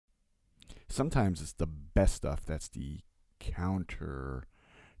sometimes it's the best stuff that's the counter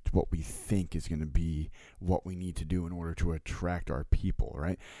to what we think is going to be what we need to do in order to attract our people,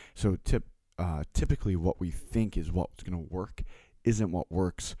 right? So typically what we think is what's going to work isn't what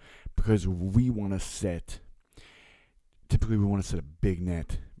works, because we want to set a big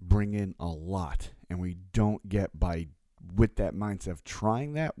net, bring in a lot, and we don't get with that mindset of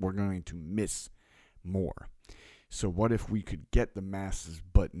trying that, we're going to miss more. So what if we could get the masses,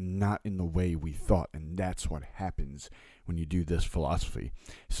 but not in the way we thought? And that's what happens when you do this philosophy,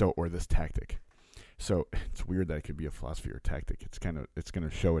 or this tactic. So it's weird that it could be a philosophy or tactic. It's going to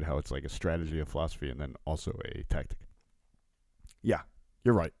show it how it's like a strategy, a philosophy, and then also a tactic. Yeah,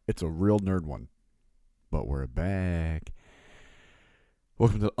 you're right. It's a real nerd one. But we're back.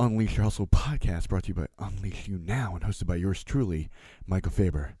 Welcome to the Unleash Your Hustle podcast, brought to you by Unleash You Now and hosted by yours truly, Michael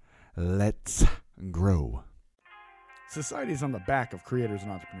Faber. Let's grow. Society is on the back of creators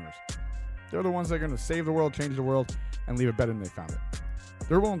and entrepreneurs. They're the ones that are going to save the world, change the world, and leave it better than they found it.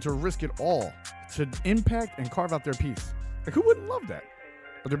 They're willing to risk it all to impact and carve out their piece. Like, who wouldn't love that?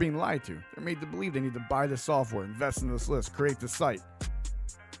 But they're being lied to. They're made to believe they need to buy this software, invest in this list, create this site.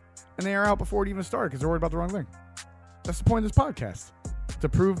 And they are out before it even started because they're worried about the wrong thing. That's the point of this podcast. To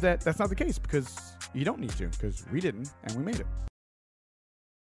prove that that's not the case, because you don't need to, because we didn't, and we made it.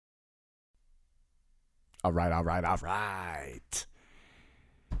 All right.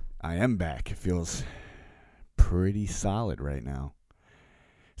 I am back. It feels pretty solid right now.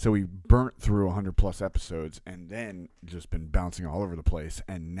 So we burnt through 100 plus episodes and then just been bouncing all over the place.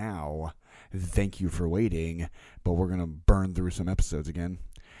 And now, thank you for waiting, but we're going to burn through some episodes again.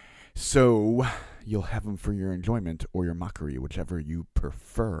 So you'll have them for your enjoyment or your mockery, whichever you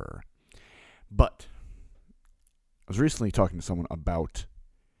prefer. But I was recently talking to someone about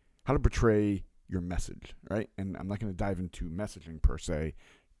how to portray your message, right? And I'm not going to dive into messaging per se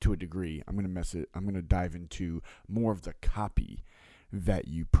to a degree. I'm going to dive into more of the copy that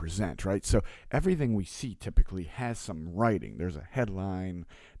you present, right? So everything we see typically has some writing. There's a headline,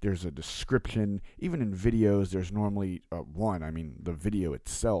 there's a description. Even in videos, there's normally the video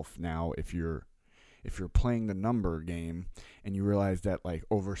itself. Now, if you're playing the number game and you realize that like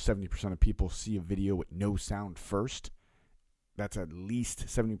over 70% of people see a video with no sound first, that's at least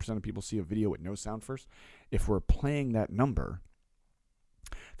 70% of people see a video with no sound first. If we're playing that number,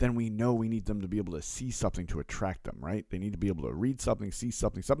 then we know we need them to be able to see something to attract them, right? They need to be able to read something, see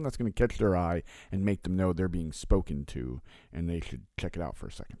something that's going to catch their eye and make them know they're being spoken to, and they should check it out for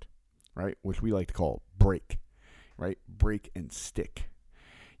a second, right? Which we like to call break, right? Break and stick.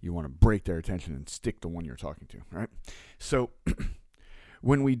 You want to break their attention and stick the one you're talking to, right? So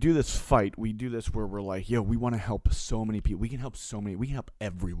when we do this fight, we do this where we're like, we want to help so many people. We can help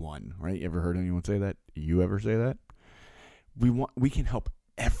everyone, right? You ever heard anyone say that? You ever say that? We can help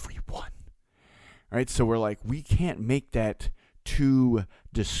everyone, right? So we're like, we can't make that too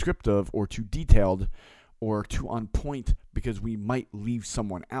descriptive or too detailed or too on point because we might leave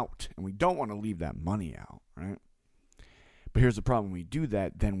someone out, and we don't want to leave that money out, right? But here's the problem. When we do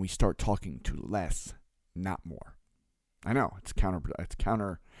that, then we start talking to less, not more. I know, it's counter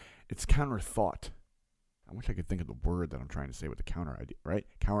thought. I wish I could think of the word that I'm trying to say with the counter idea, right?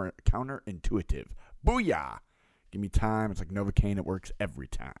 Counterintuitive. Booyah! Give me time. It's like Novocaine. It works every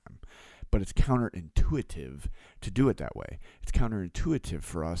time. But it's counterintuitive to do it that way. It's counterintuitive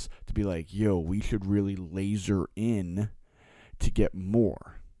for us to be like, we should really laser in to get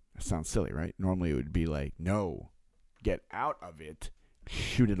more. That sounds silly, right? Normally it would be like, no, get out of it,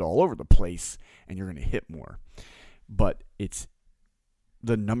 shoot it all over the place, and you're going to hit more. But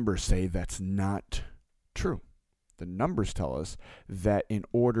the numbers say that's not true. The numbers tell us that in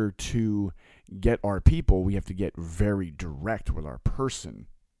order to get our people, we have to get very direct with our person.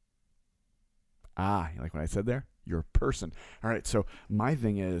 You like what I said there? Your person. All right, so my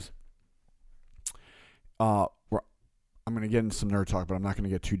thing is, I'm going to get into some nerd talk, but I'm not going to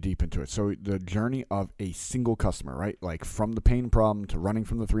get too deep into it. So the journey of a single customer, right? Like from the pain problem to running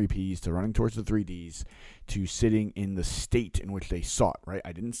from the 3 Ps to running towards the 3 Ds to sitting in the state in which they sought, right?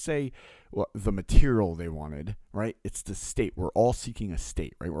 I didn't say the material they wanted, right? It's the state. We're all seeking a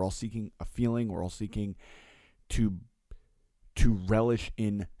state, right? We're all seeking a feeling. We're all seeking to relish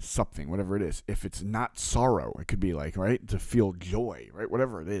in something, whatever it is. If it's not sorrow, it could be like, right, to feel joy, right?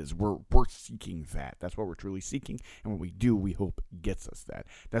 Whatever it is, we're seeking that. That's what we're truly seeking. And when we do, we hope gets us that.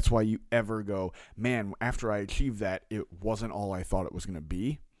 That's why you ever go, man, after I achieved that, it wasn't all I thought it was going to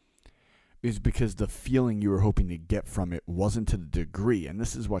be. Is because the feeling you were hoping to get from it wasn't to the degree. And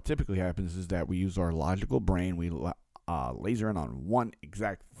this is what typically happens, is that we use our logical brain. We laser in on one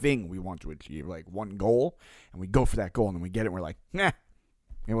exact thing we want to achieve, like one goal, and we go for that goal, and then we get it, and we're like, nah,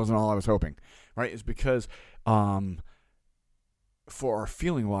 It wasn't all I was hoping, right? It's because for our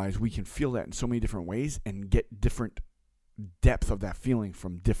feeling wise, we can feel that in so many different ways and get different depth of that feeling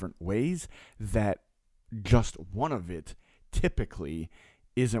from different ways, that just one of it typically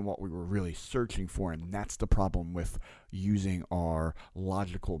isn't what we were really searching for. And that's the problem with using our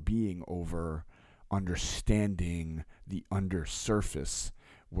logical being over understanding the undersurface,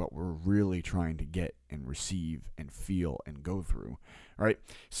 what we're really trying to get and receive and feel and go through. All right.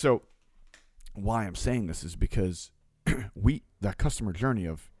 So why I'm saying this is because that customer journey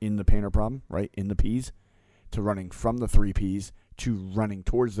of in the pain or problem, right? In the P's to running from the 3 P's to running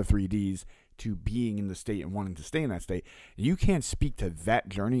towards the 3 D's to being in the state and wanting to stay in that state. You can't speak to that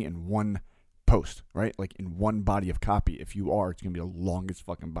journey in one post, right? Like in one body of copy. If you are, it's going to be the longest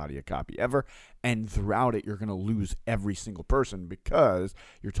fucking body of copy ever. And throughout it, you're going to lose every single person because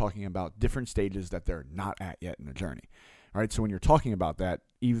you're talking about different stages that they're not at yet in the journey. All right. So when you're talking about that,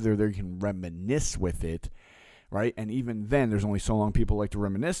 either they can reminisce with it, right? And even then, there's only so long people like to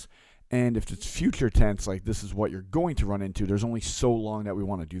reminisce. And if it's future tense, like this is what you're going to run into, there's only so long that we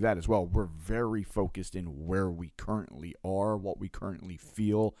want to do that as well. We're very focused in where we currently are, what we currently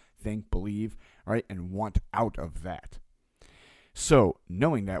feel, think, believe, right? And want out of that. So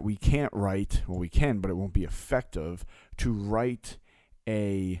knowing that we can't write, well, we can, but it won't be effective to write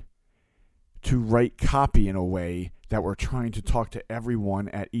copy in a way that we're trying to talk to everyone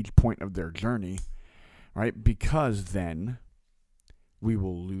at each point of their journey, right? Because then we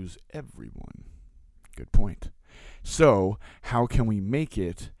will lose everyone. Good point. So how can we make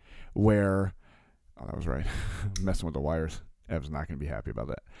it where, oh, that was right. I'm messing with the wires. Ev's not going to be happy about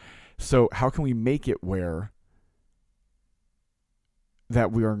that. So how can we make it where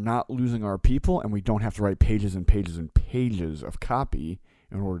that we are not losing our people and we don't have to write pages and pages and pages of copy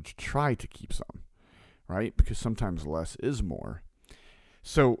in order to try to keep some, right? Because sometimes less is more.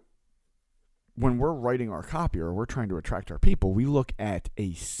 So when we're writing our copy or we're trying to attract our people, we look at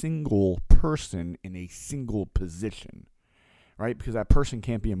a single person in a single position, right? Because that person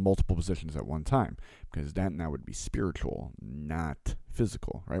can't be in multiple positions at one time, because then that would be spiritual, not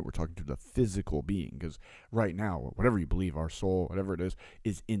physical, right? We're talking to the physical being, because right now, whatever you believe, our soul, whatever it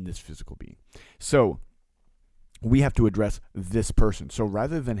is in this physical being. So we have to address this person. So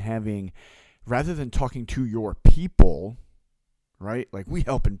rather than talking to your people, right? Like we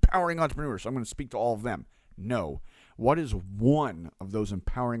help empowering entrepreneurs, so I'm going to speak to all of them. No. What is one of those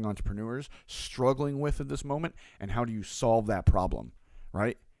empowering entrepreneurs struggling with at this moment, and how do you solve that problem,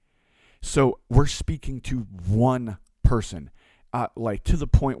 right? So we're speaking to one person, like to the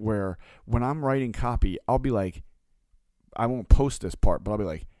point where when I'm writing copy, I'll be like, I won't post this part, but I'll be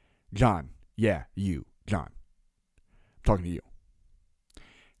like, John, yeah, you, John, I'm talking to you.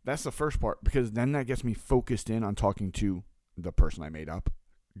 That's the first part, because then that gets me focused in on talking to the person I made up,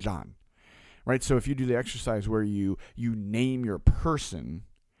 John, right? So if you do the exercise where you name your person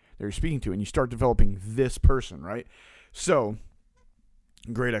that you're speaking to and you start developing this person, right? So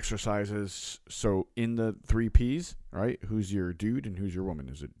great exercises. So in the 3 Ps, right? Who's your dude and who's your woman?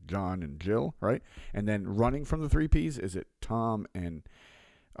 Is it John and Jill, right? And then running from the 3 Ps, is it Tom and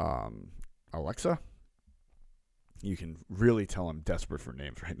Alexa? You can really tell I'm desperate for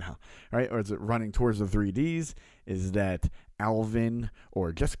names right now, right? Or is it running towards the 3 Ds? Is that Alvin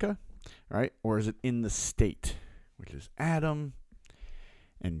or Jessica, right? Or is it in the state, which is Adam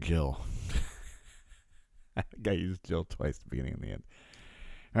and Jill? I think I used Jill twice at the beginning and the end.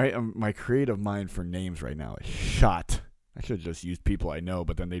 All right, my creative mind for names right now is shot. I should have just used people I know,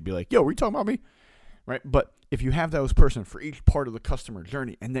 but then they'd be like, yo, were you talking about me? Right? But if you have those person for each part of the customer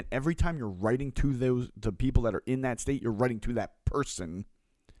journey, and then every time you're writing to the people that are in that state, you're writing to that person,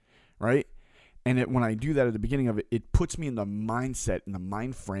 right? And when I do that at the beginning of it, it puts me in the mindset, in the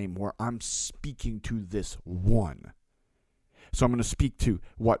mind frame where I'm speaking to this one. So I'm going to speak to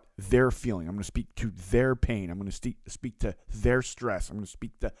what they're feeling. I'm going to speak to their pain. I'm going to speak to their stress. I'm going to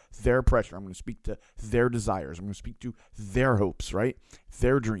speak to their pressure. I'm going to speak to their desires. I'm going to speak to their hopes, right?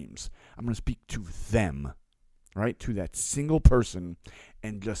 Their dreams. I'm going to speak to them, right? To that single person,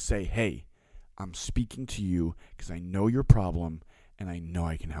 and just say, hey, I'm speaking to you because I know your problem and I know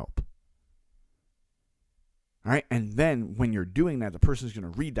I can help. All right, and then when you're doing that, the person's going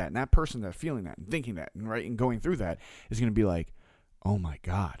to read that, and that person that's feeling that and thinking that, and right, and going through that is going to be like, oh my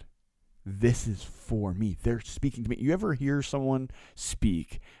God, this is for me. They're speaking to me. You ever hear someone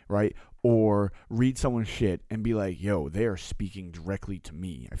speak, right, or read someone's shit and be like, yo, they are speaking directly to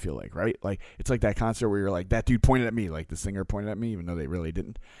me, I feel like, right? Like, it's like that concert where you're like, that dude pointed at me, like the singer pointed at me, even though they really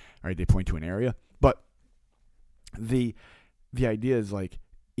didn't, all right? They point to an area. But the idea is like,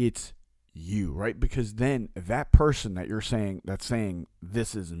 it's you, right? Because then that person that you're saying, that's saying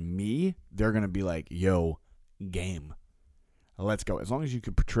this is me, they're going to be like, yo, game. Let's go. As long as you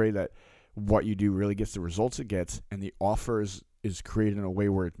can portray that what you do really gets the results it gets, and the offer is created in a way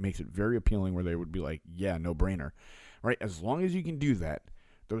where it makes it very appealing, where they would be like, yeah, no brainer, right? As long as you can do that,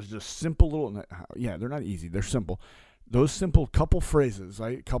 those just simple little, yeah, they're not easy, they're simple. Those simple couple phrases,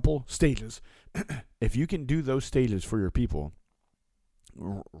 right? Couple stages. If you can do those stages for your people,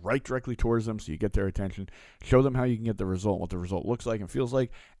 write directly towards them so you get their attention, show them how you can get the result, what the result looks like and feels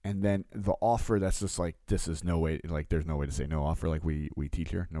like, and then the offer that's just like, this is no way, like there's no way to say no offer, like we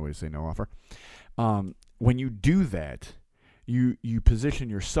teach here, no way to say no offer. When you do that, you position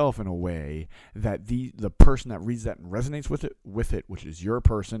yourself in a way that the person that reads that and resonates with it, which is your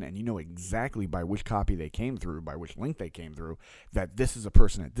person, and you know exactly by which copy they came through, by which link they came through, that this is a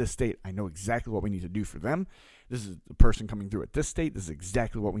person at this state. I know exactly what we need to do for them. This is the person coming through at this state. This is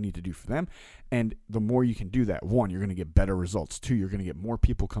exactly what we need to do for them. And the more you can do that, one, you're going to get better results. Two, you're going to get more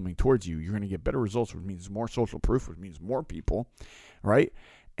people coming towards you. You're going to get better results, which means more social proof, which means more people, right?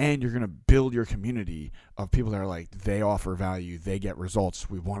 And you're going to build your community of people that are like, they offer value, they get results,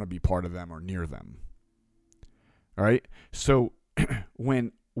 we want to be part of them or near them. All right? So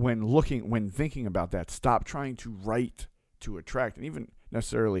when thinking about that, stop trying to write to attract, and even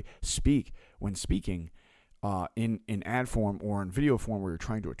necessarily speak. When speaking in ad form or in video form where you're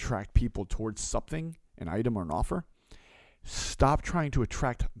trying to attract people towards something, an item or an offer, stop trying to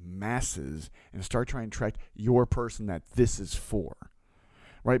attract masses and start trying to attract your person that this is for.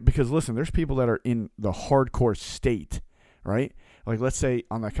 Right? Because listen, there's people that are in the hardcore state, right? Like let's say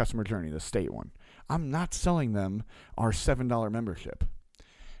on the customer journey, the state one. I'm not selling them our $7 membership.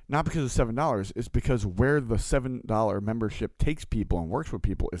 Not because of $7, it's because where the $7 membership takes people and works with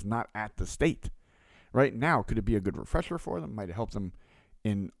people is not at the state. Right? Now, could it be a good refresher for them? Might it help them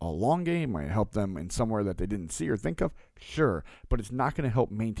in a long game? Might it help them in somewhere that they didn't see or think of? Sure. But it's not going to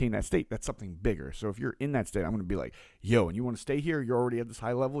help maintain that state. That's something bigger. So if you're in that state, I'm going to be like, yo, and you want to stay here? You're already at this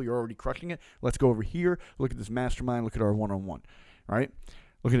high level. You're already crushing it. Let's go over here. Look at this mastermind. Look at our one-on-one. Right?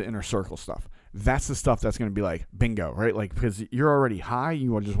 Look at the inner circle stuff. That's the stuff that's going to be like, bingo. Right? Like, because you're already high.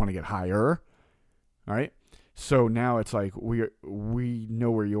 You just want to get higher. All right? So now it's like we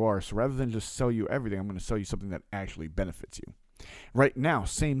know where you are. So rather than just sell you everything, I'm going to sell you something that actually benefits you. Right now,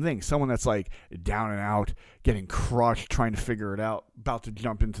 same thing. Someone that's like down and out, getting crushed, trying to figure it out, about to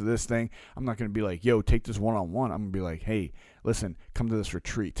jump into this thing. I'm not going to be like, yo, take this one-on-one. I'm going to be like, hey, listen, come to this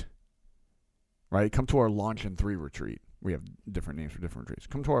retreat. Right? Come to our Launch in 3 retreat. We have different names for different retreats.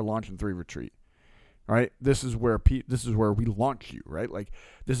 Come to our Launch in 3 retreat. Right? This is where we launch you, right? Like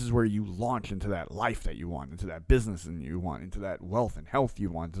this is where you launch into that life that you want, into that business and you want, into that wealth and health you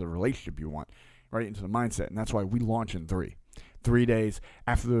want, into the relationship you want, right? Into the mindset. And that's why we launch in 3. 3 days.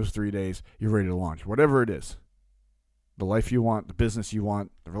 After those 3 days, you're ready to launch. Whatever it is. The life you want, the business you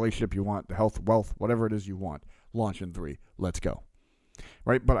want, the relationship you want, the health, wealth, whatever it is you want. Launch in 3. Let's go.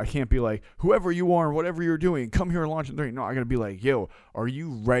 Right? But I can't be like, whoever you are, whatever you're doing, come here and launch in 3. No, I got to be like, yo, are you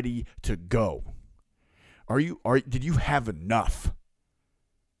ready to go? Did you have enough?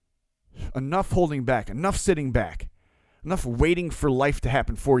 Enough holding back, enough sitting back, enough waiting for life to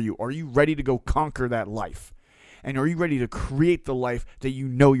happen for you. Are you ready to go conquer that life? And are you ready to create the life that you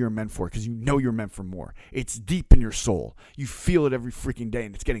know you're meant for? Because you know you're meant for more. It's deep in your soul. You feel it every freaking day,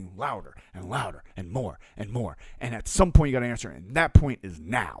 and it's getting louder and louder and more and more. And at some point, you got to answer, and that point is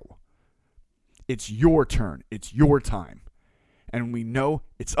now. It's your turn. It's your time. And we know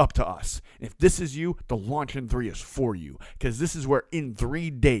it's up to us. If this is you, the Launch in 3 is for you. Because this is where in 3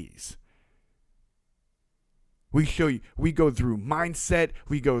 days, we show you, we go through mindset,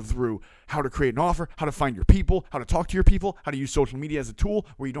 we go through how to create an offer, how to find your people, how to talk to your people, how to use social media as a tool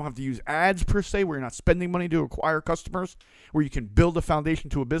where you don't have to use ads per se, where you're not spending money to acquire customers, where you can build a foundation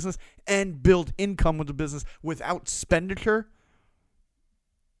to a business and build income with the business without expenditure.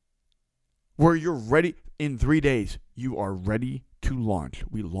 Where you're ready in 3 days, you are ready to launch.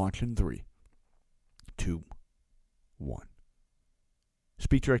 We launch in 3, 2, 1.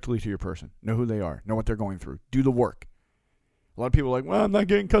 Speak directly to your person. Know who they are. Know what they're going through. Do the work. A lot of people are like, well, I'm not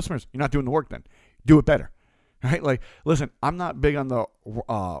getting customers. You're not doing the work then. Do it better. Right? Like, listen, I'm not big on the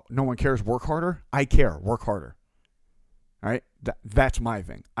no one cares, work harder. I care. Work harder. All right? That's my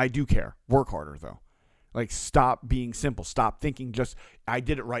thing. I do care. Work harder, though. Like, stop being simple. Stop thinking just, I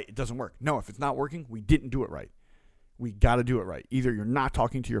did it right. It doesn't work. No, if it's not working, we didn't do it right. We got to do it right. Either you're not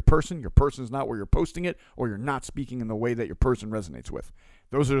talking to your person's not where you're posting it, or you're not speaking in the way that your person resonates with.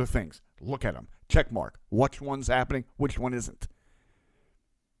 Those are the things. Look at them. Check mark. Which one's happening? Which one isn't?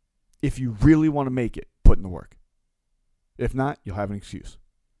 If you really want to make it, put in the work. If not, you'll have an excuse.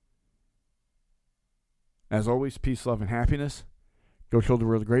 As always, peace, love, and happiness. Go show the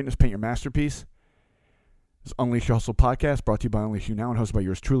world greatness. Paint your masterpiece. This Unleash Your Hustle podcast brought to you by Unleash You Now and hosted by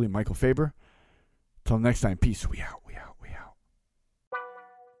yours truly, Michael Faber. Till next time, peace. We out.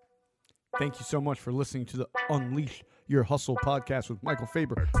 Thank you so much for listening to the Unleash Your Hustle podcast with Michael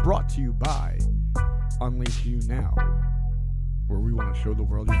Faber, brought to you by Unleash You Now, where we want to show the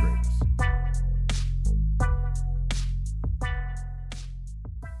world your greatness.